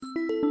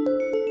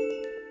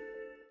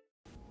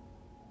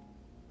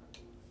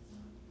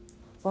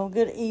Well,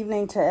 good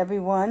evening to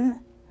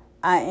everyone.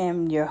 I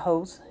am your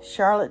host,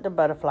 Charlotte the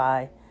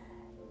Butterfly,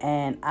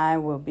 and I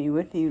will be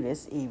with you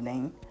this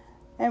evening.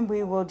 And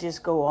we will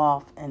just go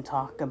off and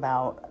talk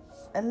about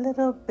a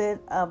little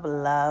bit of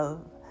love,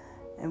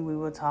 and we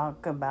will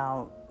talk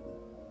about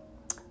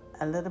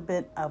a little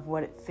bit of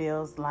what it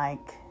feels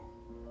like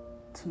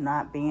to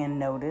not being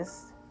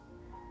noticed.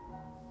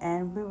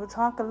 And we will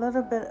talk a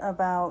little bit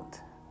about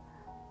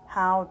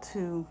how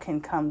two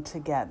can come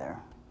together.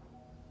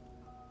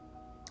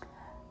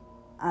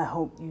 I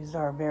hope you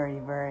are very,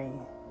 very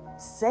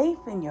safe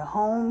in your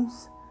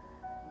homes.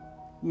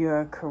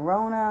 You're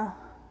corona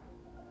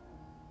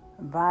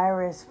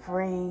virus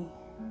free,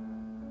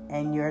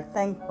 and you're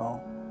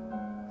thankful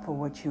for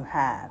what you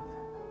have.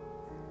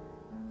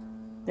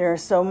 There are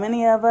so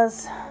many of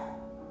us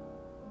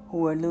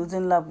who are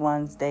losing loved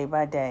ones day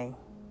by day.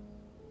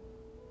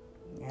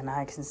 And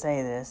I can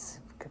say this,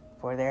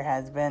 for there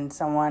has been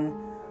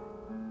someone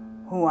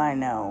who I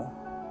know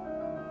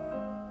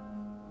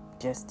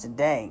just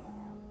today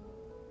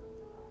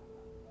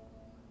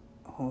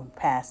who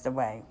passed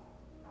away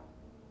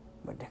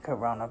with the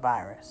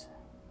coronavirus.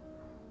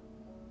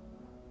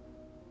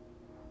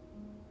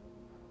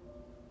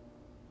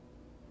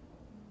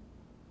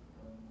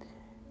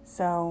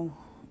 So,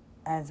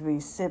 as we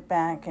sit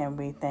back and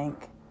we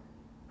think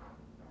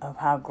of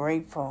how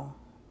grateful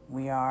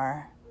we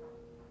are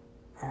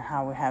and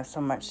how we have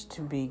so much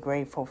to be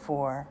grateful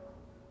for,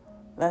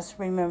 let's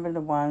remember the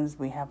ones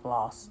we have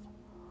lost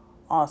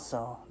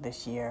also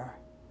this year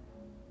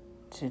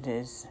to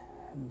this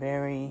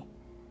very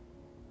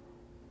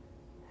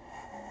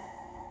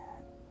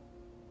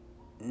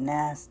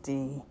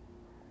nasty,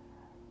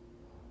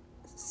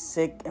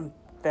 sick,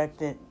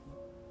 infected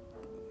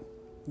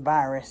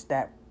virus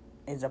that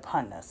is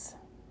upon us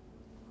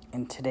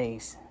in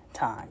today's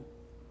time.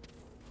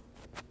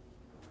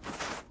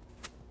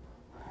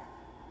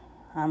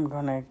 I'm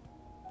going to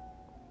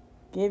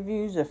give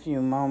you a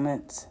few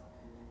moments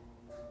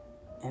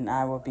and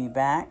I will be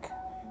back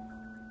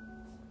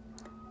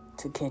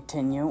to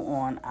continue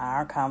on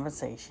our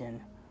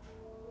conversation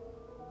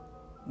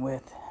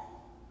with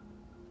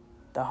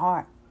the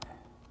heart.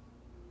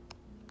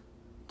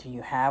 Do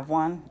you have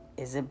one?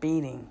 Is it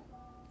beating?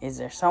 Is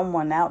there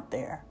someone out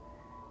there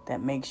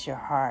that makes your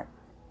heart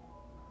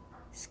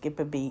skip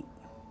a beat?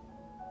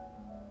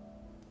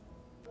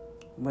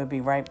 We'll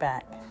be right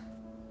back.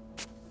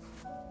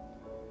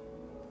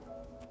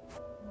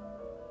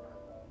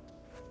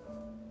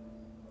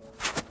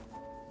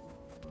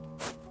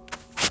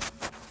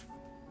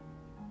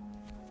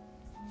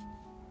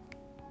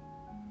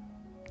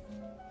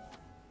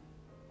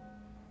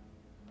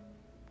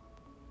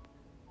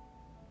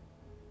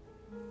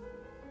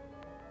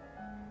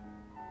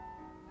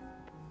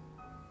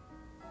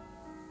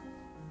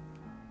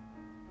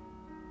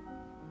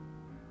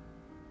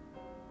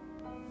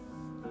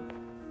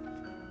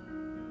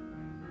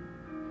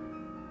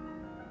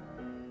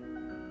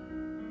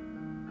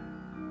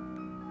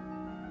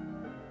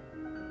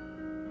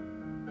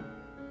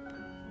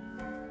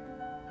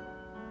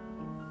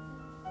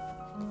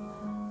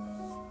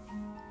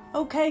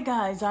 Okay,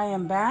 guys, I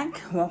am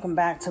back. Welcome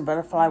back to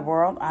Butterfly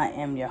World. I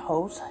am your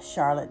host,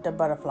 Charlotte the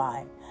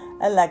Butterfly.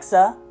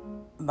 Alexa,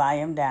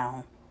 volume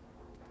down.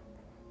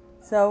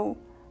 So,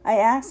 I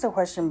asked a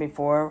question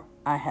before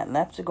I had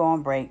left to go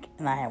on break,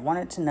 and I had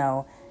wanted to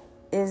know,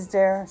 is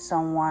there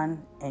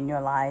someone in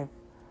your life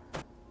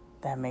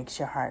that makes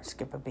your heart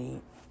skip a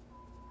beat?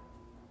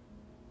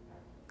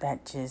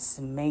 That just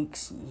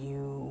makes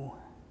you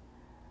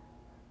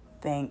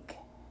think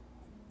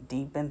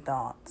deep in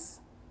thoughts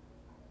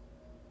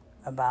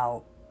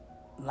about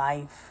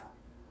life,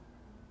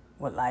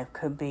 what life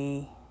could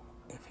be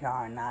if you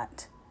are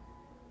not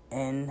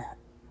in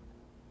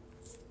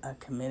a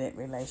committed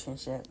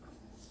relationship.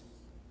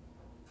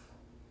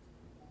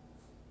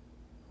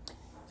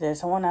 Is there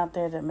someone out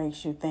there that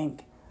makes you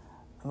think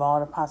of all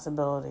the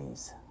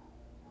possibilities,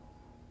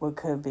 what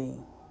could be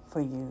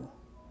for you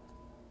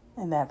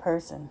and that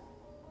person?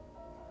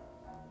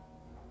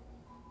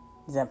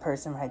 Is that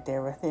person right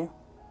there with you?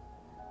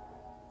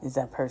 Is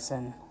that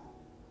person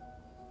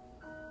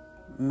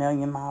a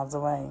million miles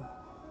away?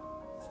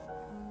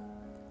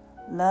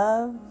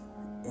 Love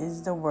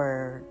is the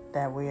word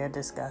that we are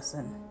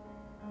discussing.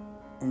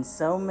 And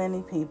so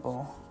many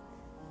people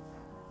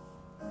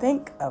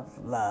think of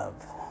love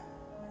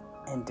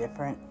in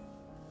different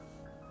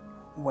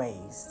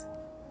ways.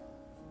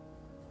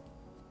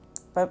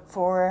 But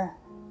for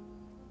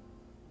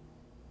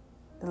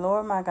the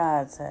Lord my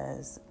God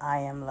says, I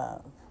am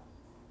love.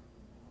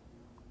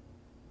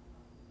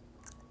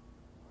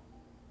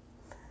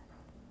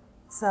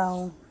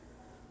 So,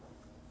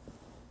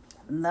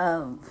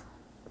 love,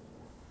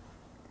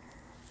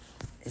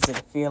 is it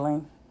a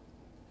feeling?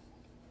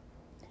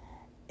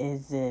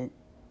 Is it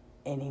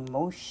an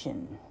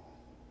emotion?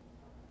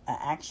 An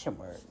action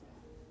word?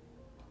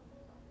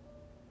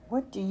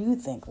 What do you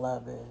think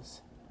love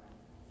is?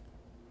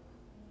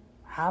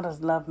 How does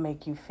love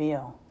make you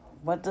feel?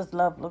 What does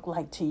love look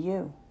like to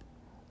you?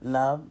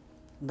 Love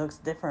looks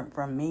different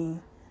from me,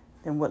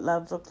 then what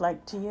love looks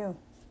like to you?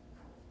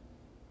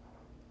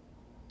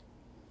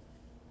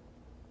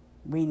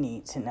 We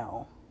need to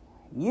know.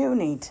 You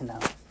need to know.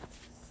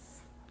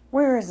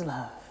 Where is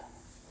love?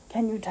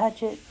 Can you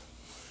touch it?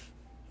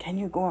 Can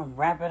you go and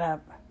wrap it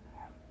up?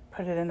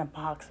 Put it in a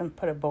box and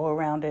put a bow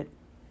around it?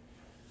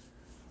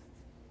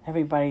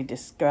 Everybody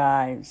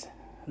describes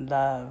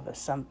love as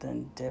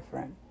something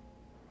different.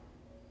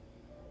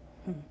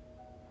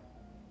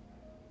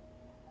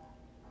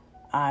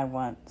 I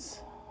once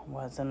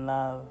was in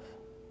love.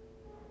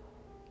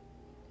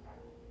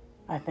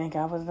 I think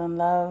I was in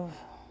love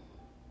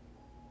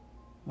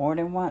more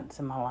than once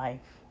in my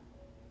life.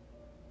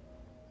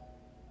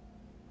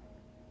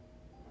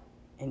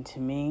 And to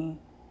me,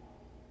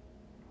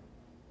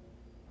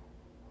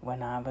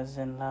 when I was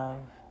in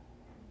love,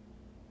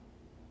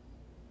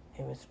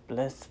 it was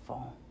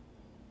blissful.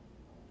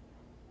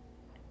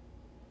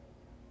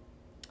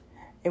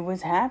 It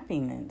was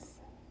happiness.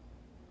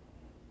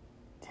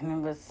 And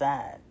it was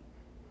sad.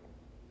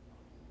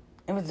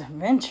 It was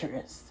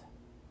adventurous.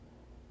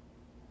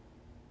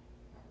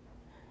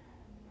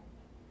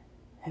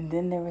 And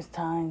then there was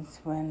times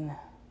when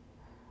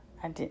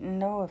I didn't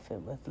know if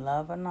it was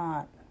love or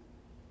not.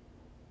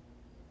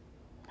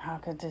 How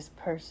could this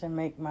person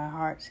make my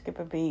heart skip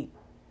a beat?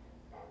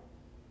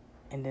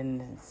 And in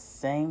the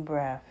same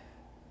breath,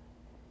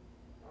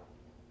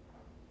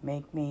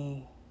 make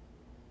me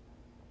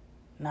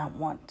not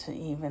want to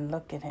even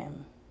look at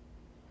him?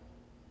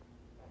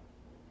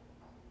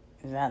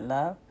 Is that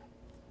love?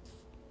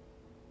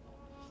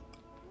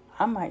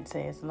 I might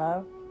say it's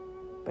love,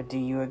 but do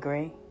you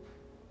agree?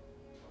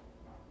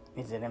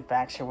 Is it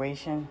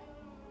infatuation?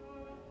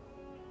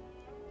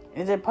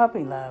 Is it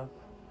puppy love?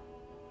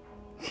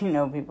 You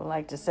know, people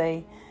like to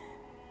say,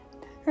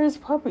 there's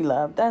puppy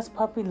love. That's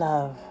puppy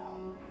love.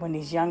 When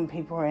these young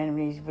people are in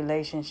these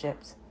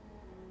relationships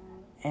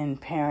and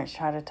parents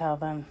try to tell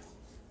them,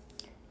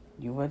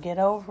 you will get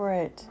over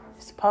it.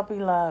 It's puppy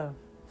love.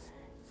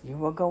 You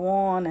will go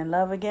on and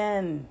love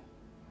again.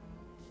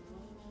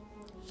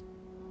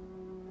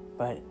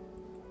 But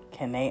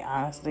can they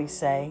honestly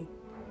say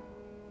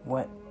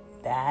what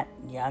that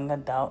young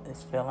adult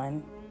is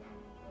feeling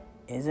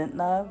isn't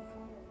love?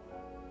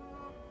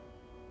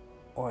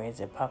 Or is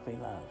it puppy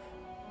love?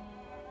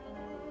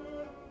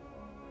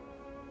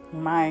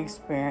 My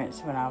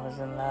experience when I was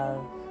in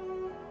love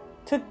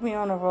took me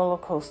on a roller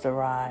coaster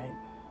ride.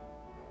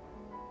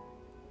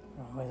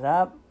 It was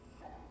up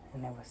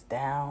and it was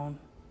down.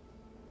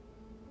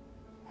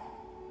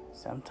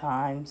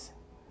 Sometimes,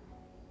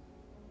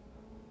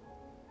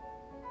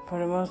 for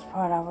the most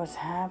part, I was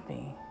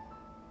happy.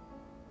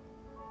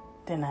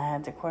 Then I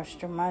had to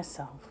question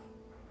myself.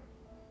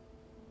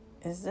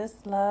 Is this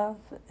love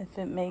if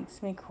it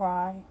makes me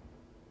cry?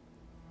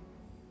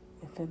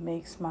 If it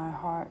makes my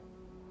heart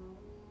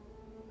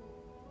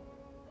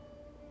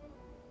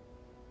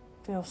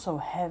feel so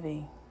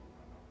heavy?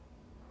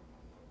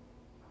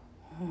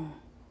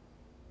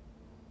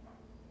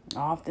 I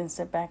often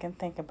sit back and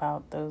think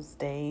about those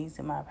days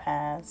in my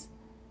past.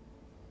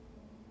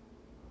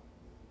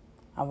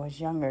 I was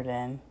younger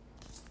then,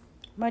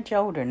 much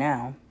older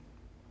now,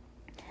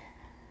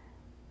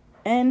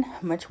 and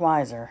much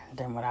wiser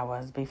than what I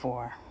was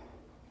before.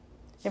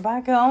 If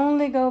I could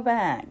only go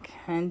back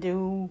and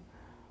do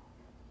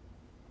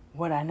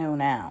what I know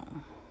now,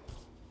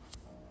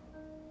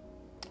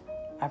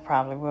 I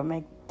probably would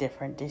make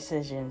different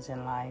decisions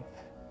in life.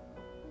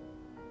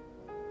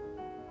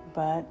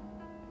 But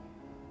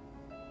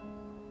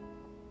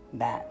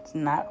that's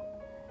not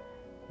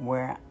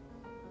where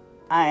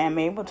I am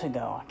able to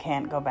go. I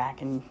can't go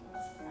back and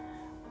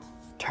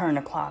turn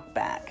the clock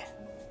back,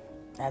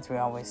 as we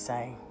always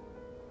say.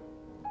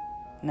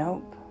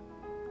 Nope.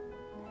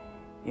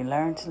 You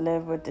learn to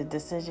live with the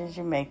decisions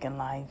you make in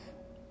life.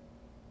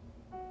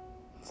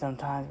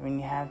 Sometimes when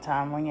you have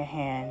time on your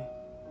hand,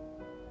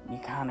 you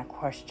kind of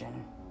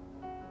question,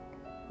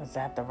 was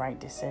that the right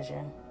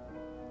decision?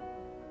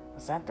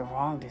 Was that the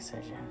wrong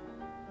decision?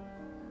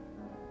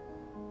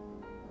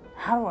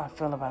 How do I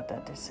feel about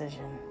that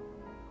decision?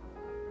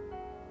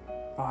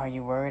 Or are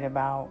you worried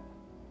about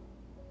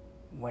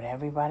what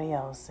everybody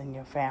else in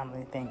your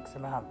family thinks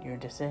about your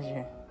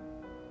decision?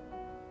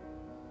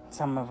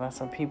 Some of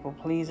us are people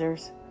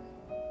pleasers,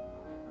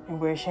 and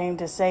we're ashamed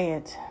to say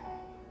it.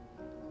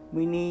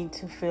 We need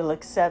to feel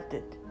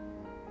accepted.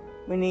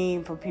 We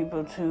need for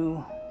people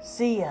to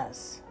see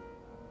us.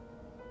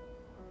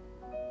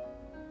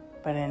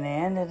 But in the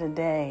end of the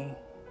day,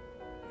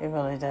 it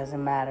really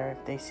doesn't matter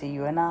if they see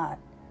you or not.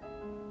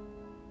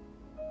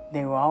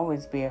 They will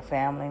always be a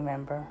family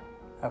member,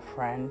 a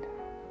friend.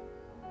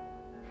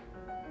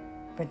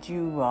 But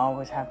you will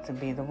always have to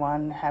be the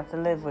one to have to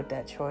live with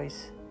that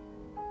choice.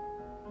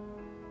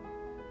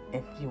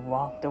 If you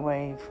walked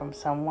away from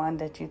someone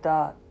that you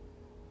thought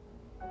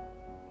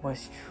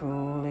was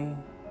truly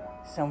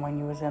someone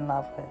you was in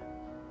love with,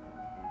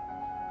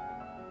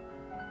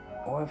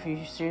 or if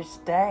you should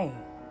stay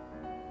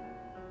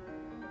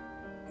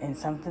in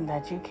something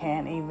that you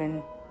can't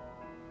even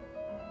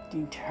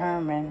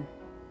determine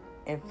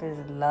if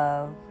it's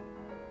love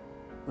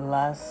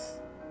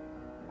lust,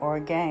 or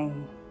a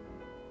game,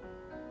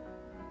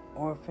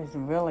 or if it's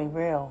really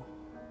real.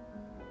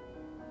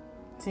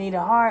 See,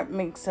 the heart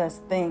makes us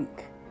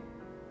think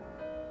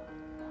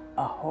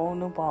a whole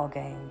new ball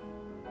game.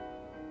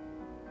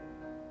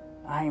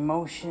 Our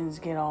emotions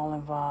get all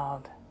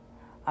involved.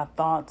 Our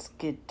thoughts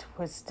get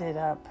twisted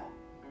up.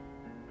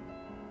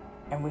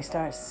 And we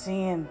start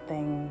seeing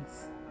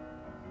things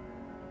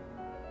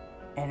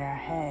in our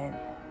head.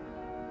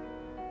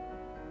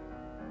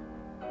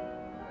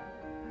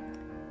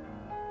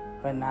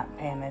 But not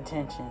paying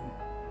attention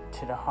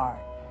to the heart.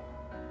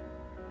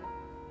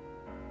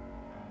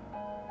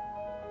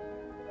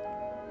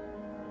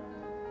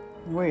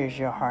 Where is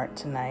your heart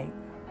tonight?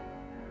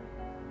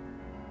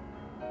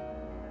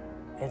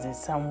 Is it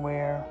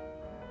somewhere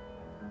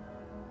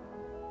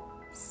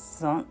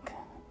sunk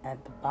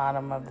at the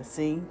bottom of the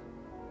sea?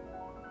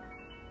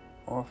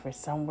 Or if it's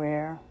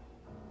somewhere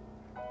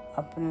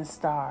up in the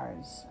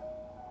stars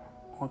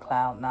on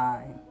cloud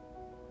 9?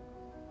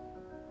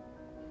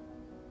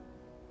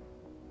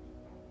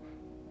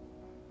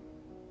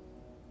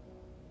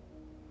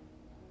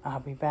 I'll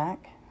be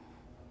back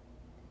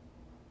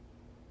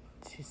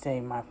to say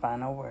my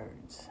final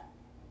words.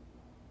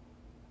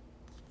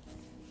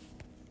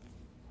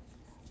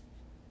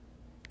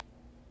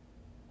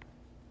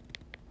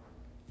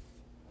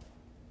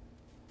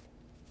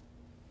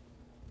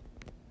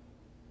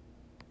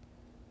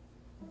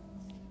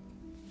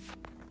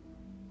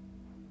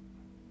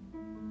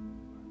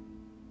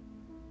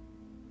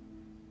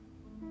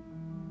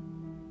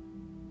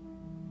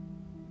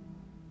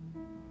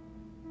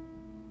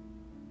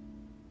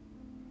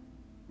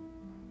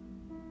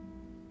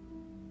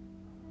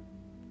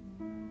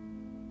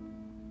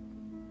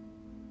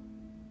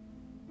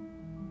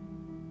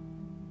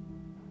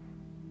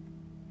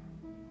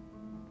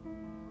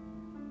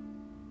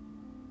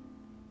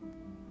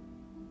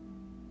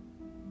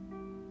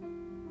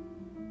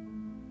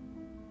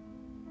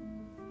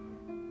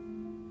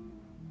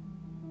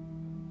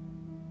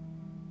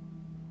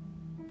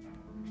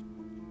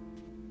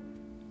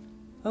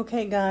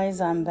 Okay,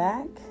 guys, I'm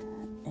back,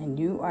 and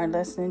you are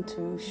listening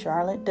to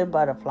Charlotte the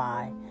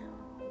Butterfly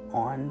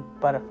on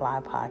Butterfly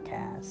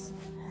Podcast.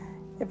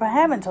 If I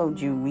haven't told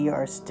you, we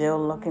are still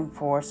looking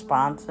for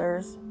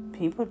sponsors,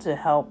 people to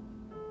help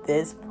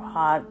this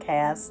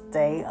podcast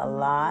stay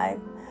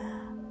alive.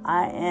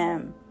 I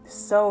am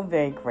so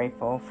very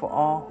grateful for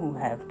all who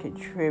have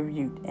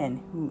contributed and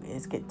who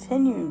is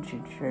continuing to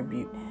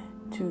contribute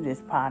to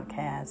this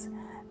podcast,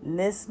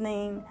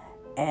 listening.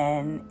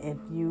 And if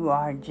you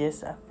are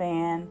just a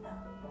fan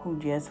who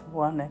just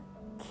want to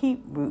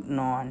keep rooting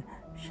on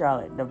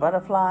Charlotte the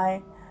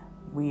Butterfly,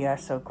 we are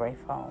so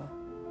grateful.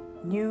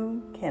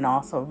 You can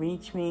also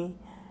reach me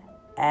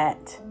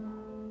at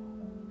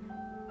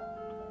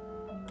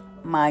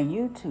my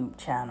YouTube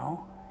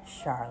channel,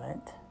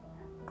 Charlotte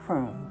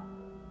Kroom.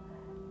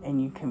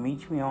 And you can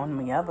reach me on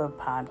the other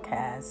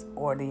podcast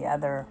or the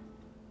other,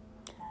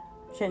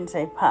 shouldn't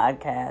say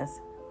podcast,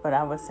 but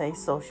I would say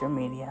social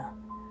media.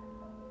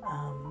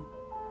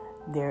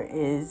 There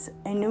is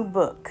a new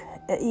book,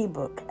 an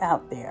ebook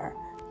out there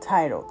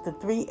titled The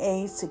 3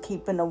 A's to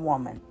Keeping a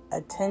Woman: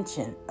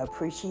 Attention,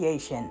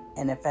 Appreciation,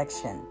 and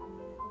Affection.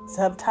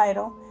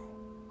 Subtitle,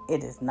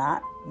 It Is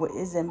Not What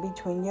Is in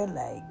Between Your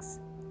Legs,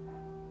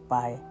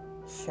 by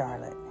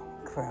Charlotte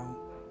Kroom.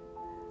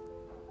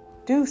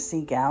 Do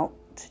seek out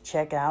to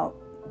check out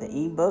the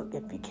ebook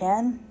if you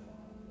can.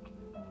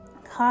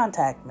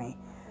 Contact me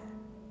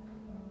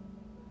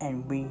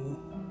and we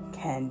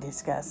can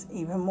discuss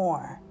even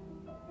more.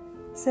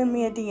 Send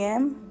me a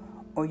DM,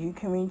 or you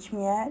can reach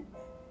me at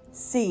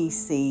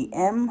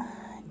ccmjjt,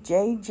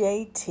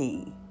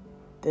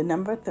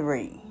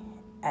 3,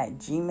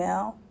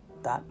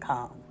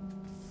 @gmail.com.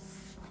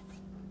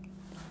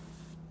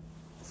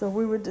 So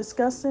we were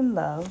discussing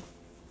love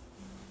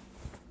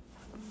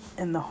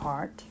and the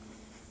heart.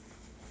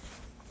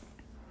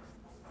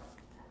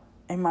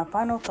 And my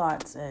final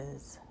thoughts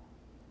is,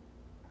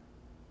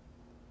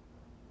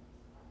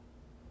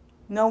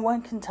 no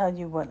one can tell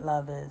you what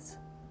love is.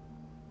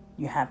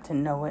 You have to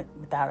know it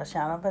without a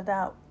shadow of a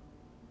doubt.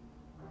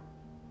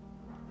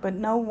 But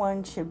no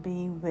one should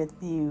be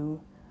with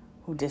you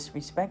who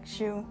disrespects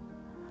you,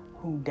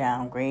 who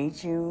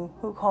downgrades you,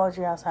 who calls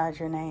you outside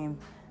your name.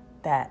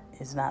 That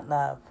is not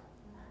love.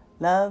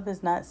 Love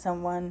is not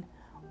someone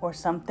or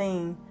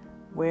something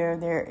where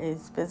there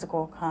is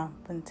physical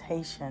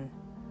confrontation.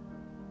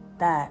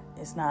 That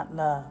is not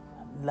love.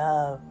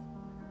 Love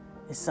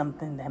is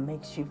something that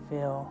makes you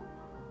feel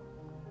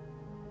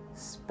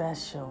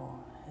special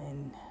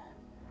and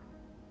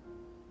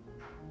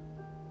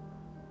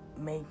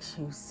makes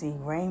you see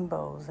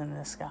rainbows in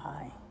the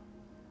sky.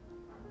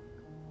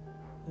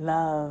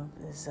 Love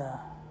is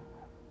a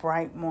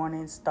bright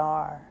morning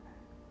star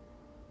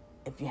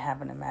if you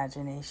have an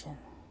imagination.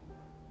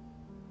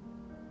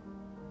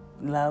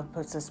 Love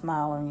puts a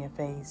smile on your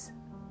face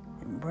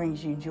and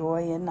brings you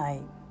joy at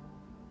night.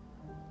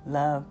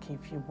 Love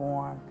keeps you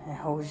warm and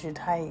holds you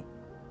tight.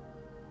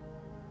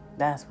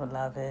 That's what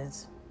love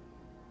is.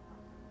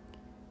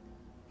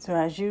 So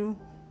as you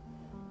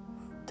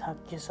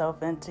tuck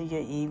yourself into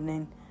your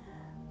evening,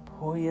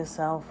 pull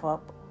yourself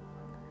up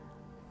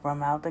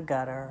from out the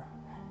gutter,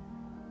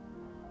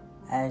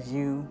 as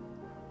you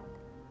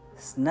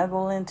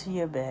snuggle into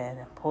your bed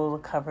and pull the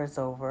covers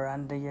over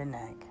under your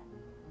neck,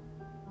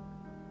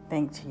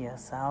 think to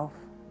yourself,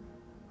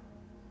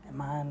 am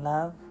I in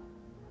love?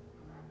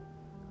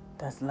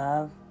 Does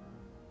love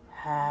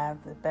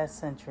have the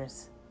best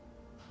interest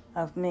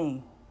of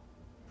me?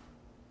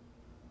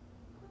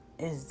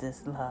 Is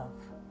this love?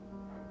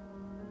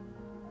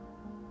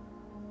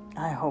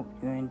 I hope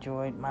you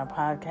enjoyed my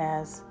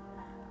podcast.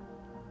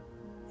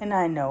 And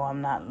I know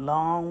I'm not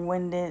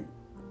long-winded,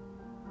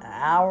 an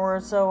hour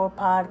or so of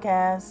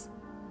podcast,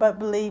 but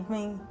believe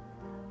me,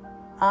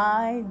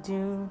 I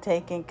do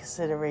take in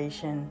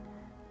consideration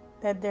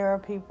that there are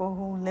people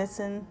who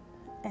listen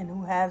and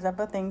who has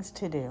other things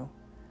to do.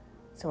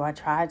 So I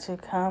try to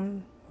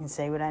come and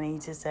say what I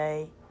need to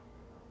say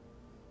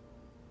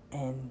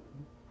and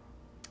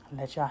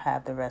let y'all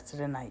have the rest of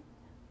the night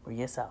for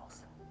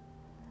yourselves.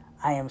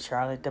 I am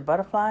Charlotte the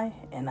Butterfly,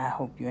 and I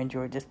hope you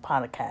enjoyed this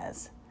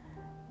podcast.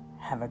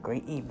 Have a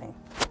great evening.